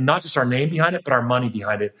behind it, and not just our name behind it, but our money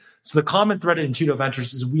behind it. So the common thread at Intudo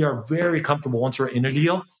Ventures is we are very comfortable once we're in a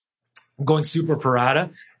deal, going super pro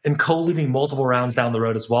rata and co-leading multiple rounds down the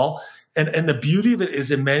road as well. And the beauty of it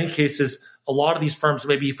is in many cases, a lot of these firms,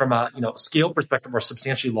 maybe from a scale perspective, are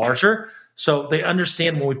substantially larger. So they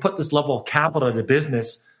understand when we put this level of capital into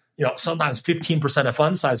business, sometimes 15% of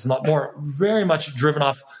fund size, not more, very much driven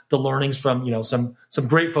off the learnings from, some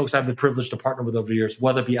great folks I have the privilege to partner with over the years,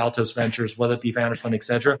 whether it be Altos Ventures, whether it be Founders Fund, et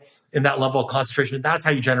cetera. In that level of concentration, that's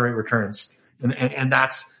how you generate returns.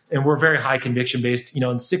 And we're very high conviction based.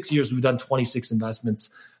 In 6 years, we've done 26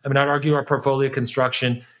 investments. I mean, I'd argue our portfolio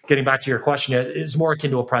construction, getting back to your question, is more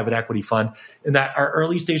akin to a private equity fund in that our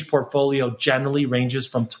early stage portfolio generally ranges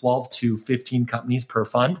from 12 to 15 companies per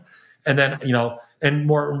fund. And then, and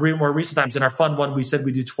more recent times in our fund one, we said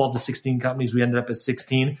we do 12 to 16 companies. We ended up at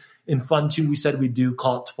 16. In fund two, we said we do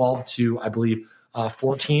call it 12 to, I believe,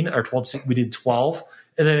 14 or 12. We did 12.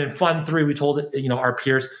 And then in fund three, we told our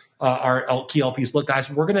peers, our key LPs, look,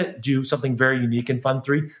 guys, we're going to do something very unique in fund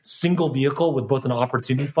three, single vehicle with both an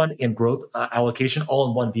opportunity fund and growth allocation all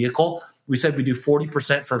in one vehicle. We said we do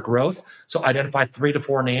 40% for growth. So identify 3 to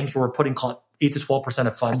 4 names where we're putting call it 8 to 12%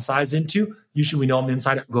 of fund size into. Usually we know them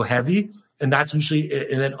inside, go heavy. And that's usually,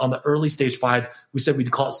 and then on the early stage side, we said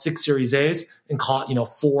we'd call it 6 Series A's and call it,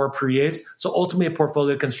 4 pre-A's. So ultimately a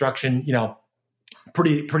portfolio construction,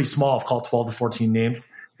 pretty small, call it 12 to 14 names.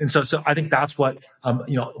 And so I think that's what,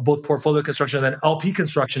 both portfolio construction and then LP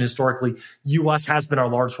construction historically, US has been our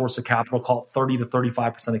large source of capital, call it 30 to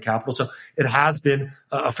 35% of capital. So it has been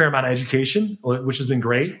a fair amount of education, which has been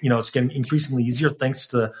great. It's getting increasingly easier thanks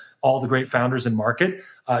to all the great founders in market.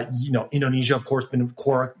 Indonesia, of course, been a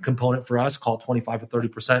core component for us, call it 25 to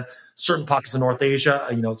 30%. Certain pockets of North Asia,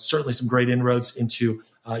 certainly some great inroads into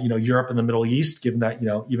Europe and the Middle East, given that,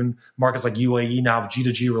 even markets like UAE now have a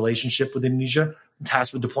G2G relationship with Indonesia,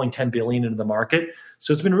 tasked with deploying 10 billion into the market.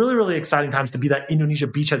 So it's been really, really exciting times to be that Indonesia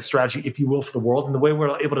beachhead strategy, if you will, for the world. And the way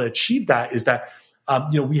we're able to achieve that is that,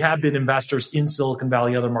 we have been investors in Silicon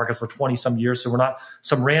Valley, other markets for 20 some years. So we're not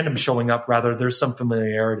some random showing up, rather there's some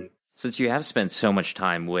familiarity. Since you have spent so much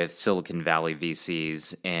time with Silicon Valley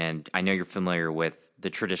VCs, and I know you're familiar with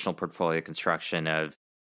the traditional portfolio construction of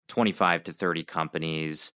 25 to 30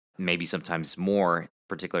 companies, maybe sometimes more,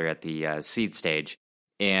 particularly at the seed stage,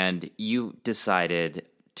 and you decided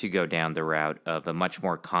to go down the route of a much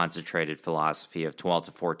more concentrated philosophy of 12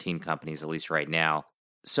 to 14 companies, at least right now.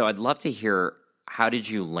 So I'd love to hear, how did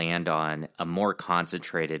you land on a more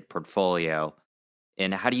concentrated portfolio,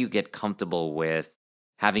 and how do you get comfortable with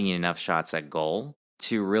having enough shots at goal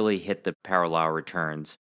to really hit the power law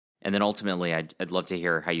returns? And then ultimately, I'd love to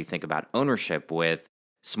hear how you think about ownership with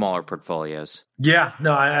smaller portfolios. Yeah,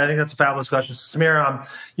 no, I think that's a fabulous question. Samir,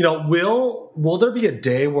 will there be a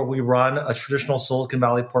day where we run a traditional Silicon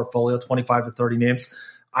Valley portfolio, 25 to 30 names?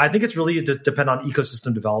 I think it's really depend on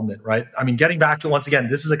ecosystem development, right? I mean, getting back to, once again,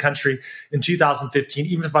 this is a country in 2015,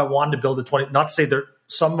 even if I wanted to build a 20, not to say that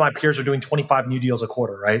some of my peers are doing 25 new deals a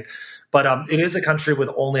quarter, right? But it is a country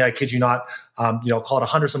with only, I kid you not, call it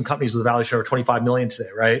 100 some companies with a value share of 25 million today,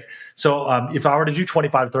 right? So if I were to do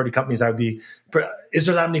 25 to 30 companies, I would be, is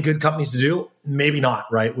there that many good companies to do? Maybe not,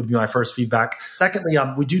 right? Would be my first feedback. Secondly,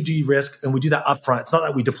 we do de-risk, and we do that upfront. It's not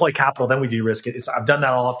that we deploy capital, then we de-risk it. I've done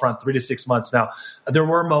that all upfront, 3 to 6 months. Now, there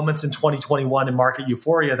were moments in 2021 in market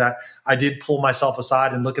euphoria that I did pull myself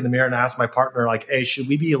aside and look in the mirror and ask my partner, like, hey, should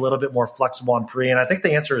we be a little bit more flexible on pre? And I think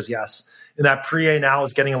the answer is yes. And that pre-A now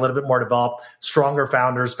is getting a little bit more developed, stronger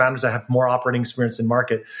founders that have more operating experience in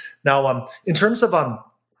market. Now, in terms of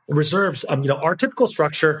reserves, our typical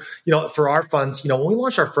structure, for our funds, when we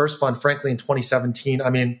launched our first fund, frankly, in 2017, I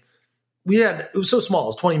mean, it was so small, it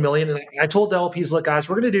was 20 million. And I told the LPs, look, guys,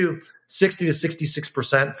 we're going to do 60 to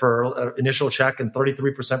 66% for initial check and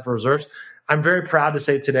 33% for reserves. I'm very proud to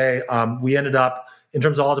say today, we ended up, in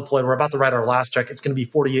terms of all deployed, we're about to write our last check. It's going to be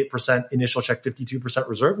 48% initial check, 52%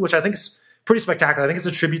 reserve, which I think is pretty spectacular. I think it's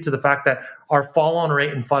a tribute to the fact that our follow-on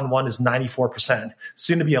rate in Fund 1 is 94%,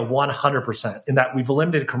 soon to be a 100%, in that we've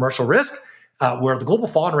eliminated commercial risk, where the global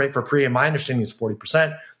follow-on rate for pre, in my understanding, is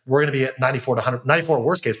 40%. We're going to be at 94 to 100, 94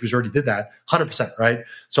 worst case, we already did that, 100%, right?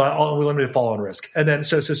 So we limited follow-on risk. And then,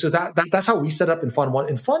 so that's how we set up in Fund 1.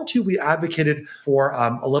 In Fund 2, we advocated for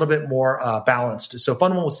a little bit more balanced. So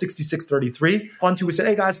Fund 1 was 66-33. Fund 2, we said,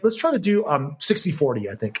 hey guys, let's try to do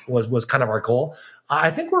 60-40, I think was kind of our goal. I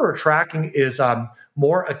think where we're tracking is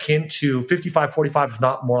more akin to 55-45, if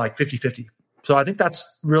not more like 50-50. So I think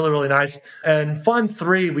that's really, really nice. And Fund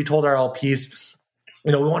 3, we told our LPs,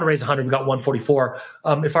 we want to raise 100. We got 144.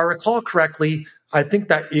 If I recall correctly, I think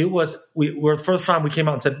that it was, the first time we came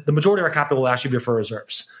out and said the majority of our capital will actually be for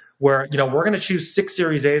reserves, where, we're going to choose 6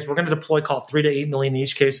 Series A's. We're going to deploy, call it 3 to 8 million in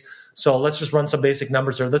each case. So let's just run some basic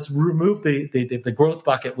numbers here. Let's remove the growth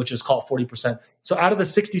bucket, which is called 40%. So out of the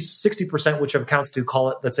 60%, which accounts to, call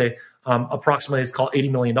it, let's say, approximately it's called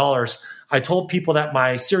 $80 million. I told people that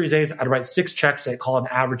my Series A's, I'd write 6 checks at call an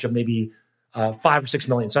average of maybe 5 or 6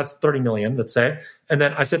 million. So that's 30 million, let's say. And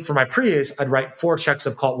then I said for my pre-A's, I'd write 4 checks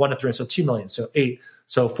of call it 1 to 3, so 2 million, so 8.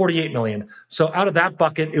 So 48 million. So out of that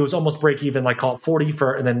bucket, it was almost break even, like call it 40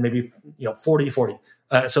 for, and then maybe, 40.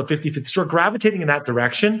 So 50. So gravitating in that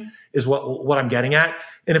direction is what I'm getting at.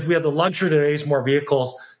 And if we have the luxury to raise more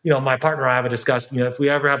vehicles, my partner and I have discussed, if we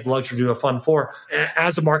ever have the luxury to do a fund 4,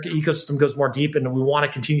 as the market ecosystem goes more deep and we want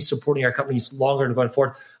to continue supporting our companies longer and going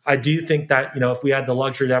forward, I do think that, if we had the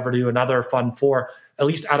luxury to ever do another fund 4, at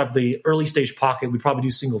least out of the early stage pocket, we'd probably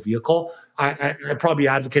do single vehicle. I'd probably be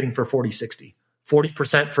advocating for 40-60.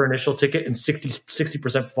 40% for initial ticket and 60%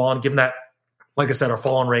 for follow-on, given that, like I said, our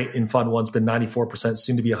follow-on rate in Fund 1's been 94%,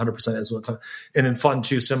 soon to be 100% as well. And in Fund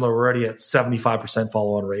 2, similar, we're already at 75%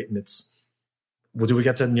 follow-on rate. And do we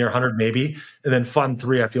get to near 100? Maybe. And then Fund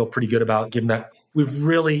 3, I feel pretty good about, given that we've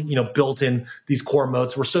really, built in these core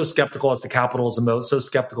moats. We're so skeptical as to capital as a moat, so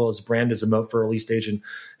skeptical as brand as a moat for early stage.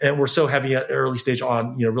 And we're so heavy at early stage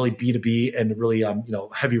on, really B2B and really,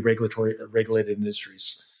 heavy regulated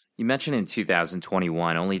industries. You mentioned in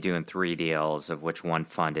 2021 only doing 3 deals, of which 1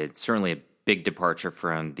 funded. Certainly a big departure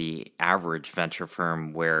from the average venture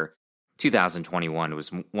firm, where 2021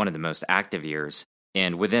 was one of the most active years.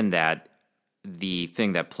 And within that, the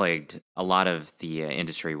thing that plagued a lot of the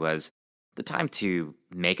industry was the time to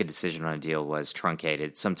make a decision on a deal was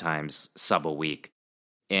truncated, sometimes sub a week.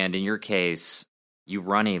 And in your case, you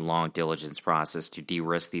run a long diligence process to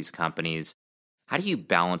de-risk these companies. How do you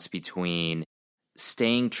balance between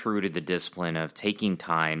staying true to the discipline of taking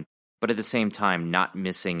time, but at the same time not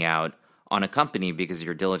missing out on a company because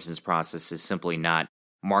your diligence process is simply not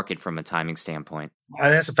market from a timing standpoint? I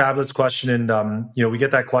think that's a fabulous question. And, we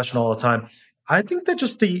get that question all the time. I think that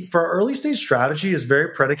just for early stage strategy is very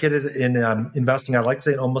predicated in investing, I'd like to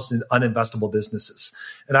say, almost in uninvestable businesses.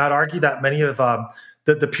 And I'd argue that many of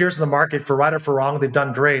the peers in the market, for right or for wrong, they've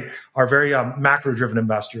done great, are very macro-driven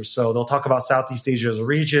investors. So they'll talk about Southeast Asia as a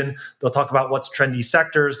region. They'll talk about what's trendy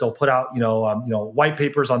sectors. They'll put out, white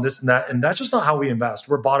papers on this and that. And that's just not how we invest.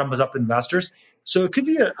 We're bottom-up investors. So it could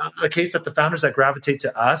be a case that the founders that gravitate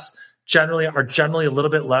to us generally a little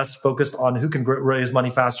bit less focused on who can raise money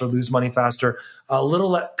faster, lose money faster, a little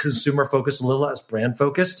less consumer focused, a little less brand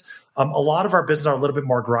focused. A lot of our business are a little bit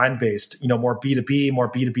more grind based, more B2B, more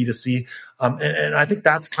B2B2C. And I think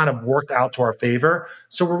that's kind of worked out to our favor.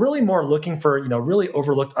 So we're really more looking for, really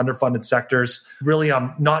overlooked, underfunded sectors, really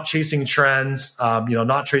not chasing trends,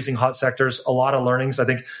 not chasing hot sectors, a lot of learnings. I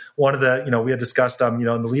think one of the, we had discussed, in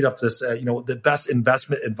the lead up to this, the best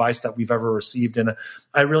investment advice that we've ever received. And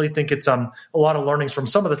I really think it's a lot of learnings from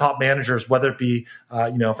some of the top managers, whether it be,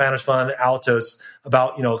 Founders Fund, Altos,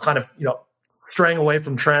 about, straying away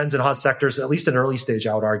from trends and hot sectors, at least in early stage,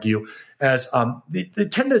 I would argue, as they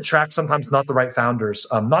tend to attract sometimes not the right founders.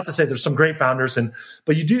 Not to say there's some great founders,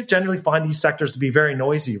 but you do generally find these sectors to be very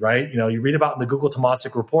noisy, right? You read about in the Google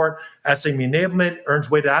Temasek report, SME enablement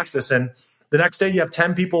earns weighted access, and the next day you have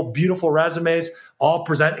 10 people, beautiful resumes, all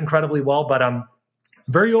present incredibly well, but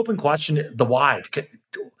very open question, the why.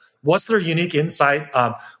 What's their unique insight?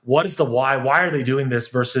 What is the why? Why are they doing this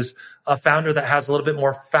versus a founder that has a little bit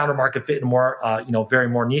more founder market fit and more, very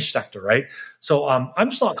more niche sector, right? So I'm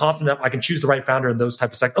just not confident I can choose the right founder in those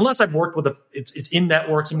type of sectors. Unless I've worked with it's in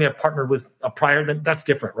networks and may have partnered with a prior, then that's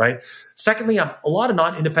different, right? Secondly, a lot of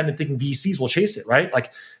non-independent thinking VCs will chase it, right?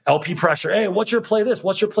 Like LP pressure. Hey, what's your play this?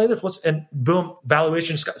 What's your play this? And boom,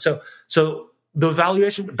 valuation. So the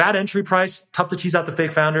valuation, bad entry price, tough to tease out the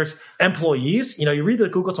fake founders. Employees, you read the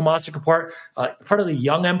Google Temasek report, part of the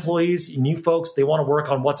young employees, new folks, they want to work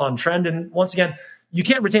on what's on trend. And once again, you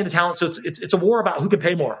can't retain the talent. So it's a war about who can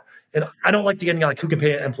pay more. And I don't like to get into who can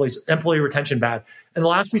pay employees, employee retention bad. And the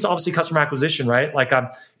last piece, obviously, customer acquisition, right? Like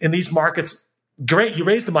in these markets, great, you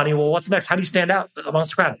raise the money. Well, what's next? How do you stand out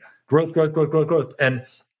amongst the crowd? Growth. And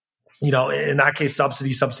in that case,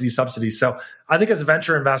 subsidy. So I think as a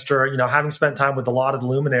venture investor, having spent time with a lot of the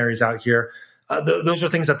luminaries out here, those are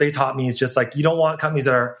things that they taught me. Is just like, you don't want companies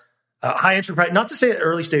that are high entry price. Not to say at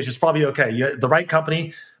early stage is probably okay. The right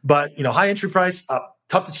company, but high entry price,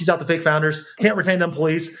 tough to tease out the fake founders, can't retain the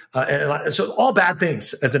employees. And so all bad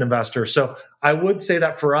things as an investor. So I would say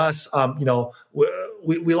that for us,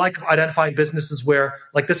 we like identifying businesses where,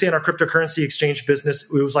 like this in our cryptocurrency exchange business,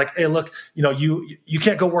 it was like, hey, look, you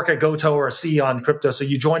can't go work at Goto or C on crypto. So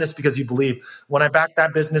you join us because you believe. When I backed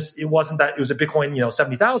that business, it wasn't that it was a Bitcoin,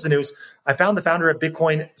 70,000. It was, I found the founder at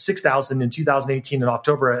Bitcoin 6,000 in 2018 in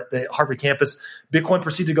October at the Harvard campus. Bitcoin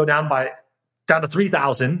proceeded to go down to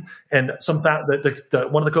 3,000, and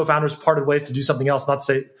one of the co-founders parted ways to do something else. Not to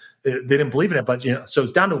say they didn't believe in it, but so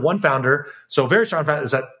it's down to one founder. So a very strong founder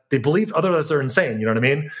is that they believe, otherwise they're insane. You know what I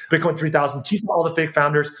mean? Bitcoin 3,000, teased all the fake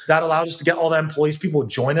founders. That allowed us to get all the employees. People would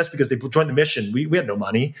join us because they joined the mission. We had no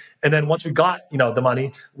money, and then once we got the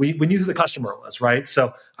money, we knew who the customer was, right?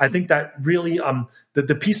 So I think that really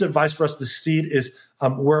the piece of advice for us to succeed is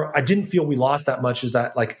where I didn't feel we lost that much is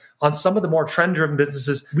that, like, on some of the more trend-driven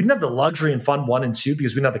businesses, we didn't have the luxury in Fund 1 and 2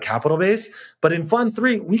 because we didn't have the capital base. But in Fund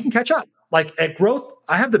 3, we can catch up. Like at Growth,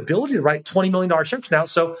 I have the ability to write $20 million checks now.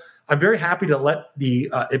 So I'm very happy to let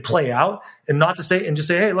it play out and not to say, and just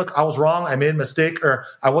say, hey, look, I was wrong. I made a mistake or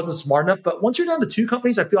I wasn't smart enough. But once you're down to 2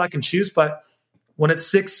 companies, I feel I can choose. But when it's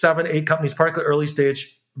 6, 7, 8 companies, particularly early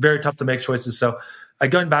stage, very tough to make choices. So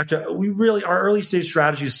going back to, our early stage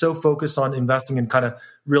strategy is so focused on investing in kind of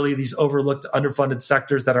really these overlooked, underfunded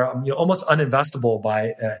sectors that are almost uninvestable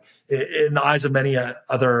by in the eyes of many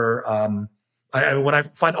other. When I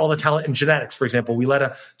find all the talent in genetics, for example, we led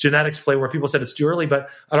a genetics play where people said it's too early, but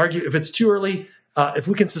I'd argue if it's too early, if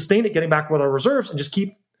we can sustain it, getting back with our reserves and just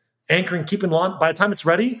keep anchoring, keeping on, by the time it's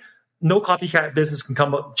ready, no copycat business can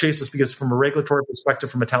come up chase us because from a regulatory perspective,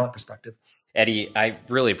 from a talent perspective. Eddie, I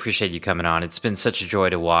really appreciate you coming on. It's been such a joy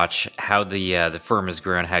to watch how the firm has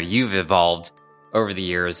grown, how you've evolved over the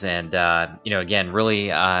years, and again, really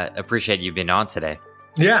appreciate you being on today.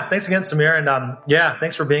 Yeah, thanks again, Samir, and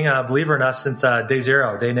thanks for being a believer in us since day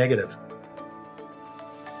 0, day negative.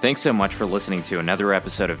 Thanks so much for listening to another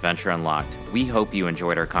episode of Venture Unlocked. We hope you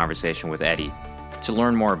enjoyed our conversation with Eddie. To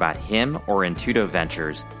learn more about him or Intudo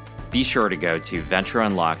Ventures, be sure to go to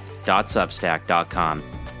ventureunlocked.substack.com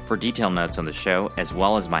for detailed notes on the show, as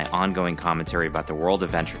well as my ongoing commentary about the world of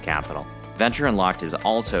venture capital. Venture Unlocked is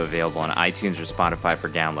also available on iTunes or Spotify for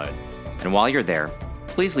download. And while you're there,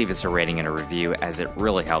 please leave us a rating and a review, as it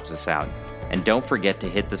really helps us out. And don't forget to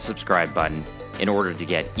hit the subscribe button in order to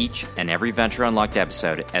get each and every Venture Unlocked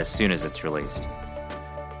episode as soon as it's released.